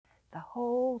the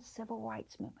whole civil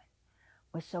rights movement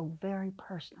was so very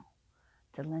personal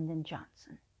to Lyndon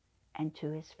Johnson and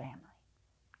to his family,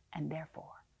 and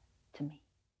therefore to me.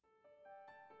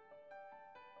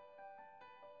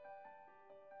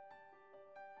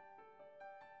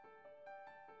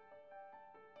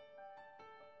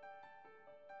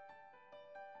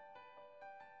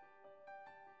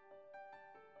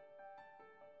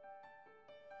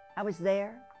 I was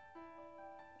there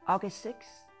August 6,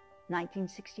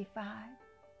 1965,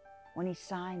 when he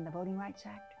signed the Voting Rights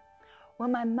Act. Well,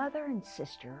 my mother and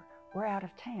sister were out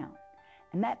of town,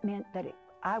 and that meant that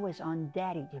I was on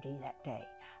daddy duty that day.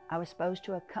 I was supposed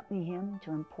to accompany him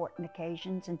to important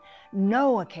occasions, and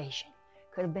no occasion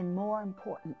could have been more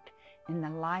important in the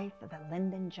life of the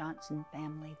Lyndon Johnson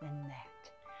family than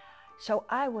that. So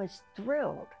I was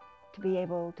thrilled to be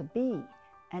able to be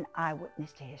an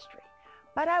eyewitness to history.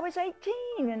 But I was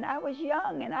 18 and I was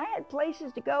young and I had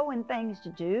places to go and things to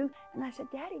do. And I said,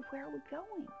 Daddy, where are we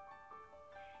going?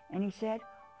 And he said,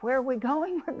 where are we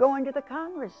going? We're going to the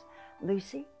Congress,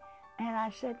 Lucy. And I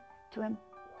said to him,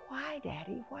 why,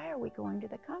 Daddy? Why are we going to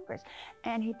the Congress?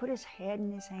 And he put his head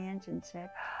in his hands and said,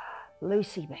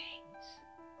 Luci Baines.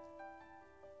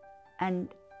 And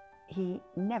he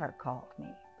never called me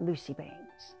Luci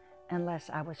Baines unless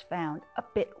I was found a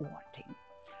bit wanting.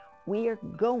 We are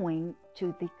going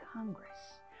to the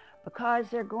Congress because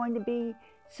there are going to be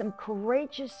some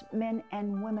courageous men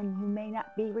and women who may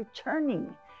not be returning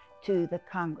to the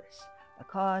Congress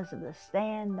because of the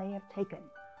stand they have taken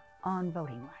on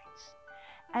voting rights.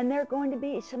 And there are going to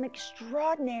be some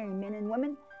extraordinary men and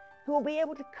women who will be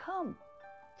able to come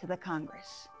to the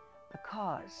Congress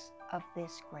because of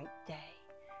this great day.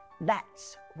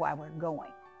 That's why we're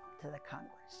going to the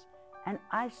Congress. And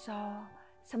I saw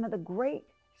some of the great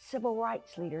civil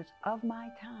rights leaders of my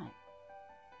time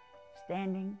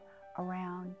standing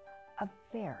around a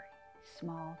very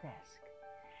small desk.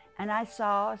 And I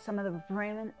saw some of the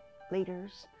prominent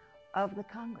leaders of the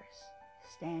Congress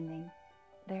standing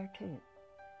there too.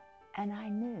 And I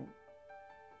knew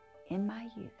in my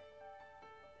youth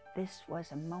this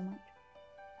was a moment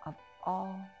of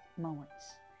all moments,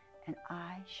 and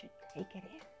I should take it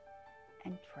in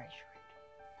and treasure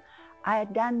it. I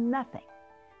had done nothing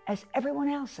as everyone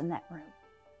else in that room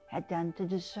had done to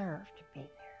deserve to be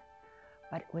there.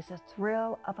 But it was a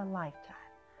thrill of a lifetime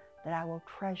that I will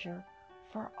treasure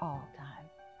for all time.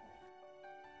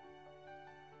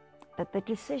 That the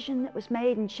decision that was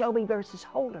made in Shelby versus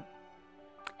Holder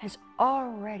has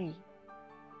already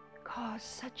caused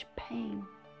such pain,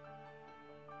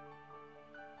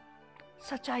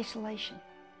 such isolation,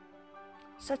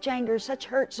 such anger, such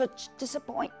hurt, such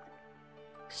disappointment.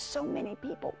 So many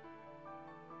people.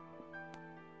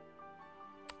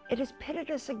 It has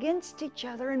pitted us against each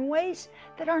other in ways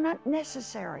that are not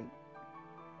necessary.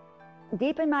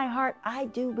 Deep in my heart, I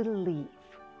do believe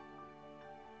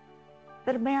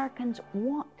that Americans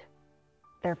want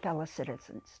their fellow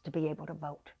citizens to be able to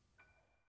vote.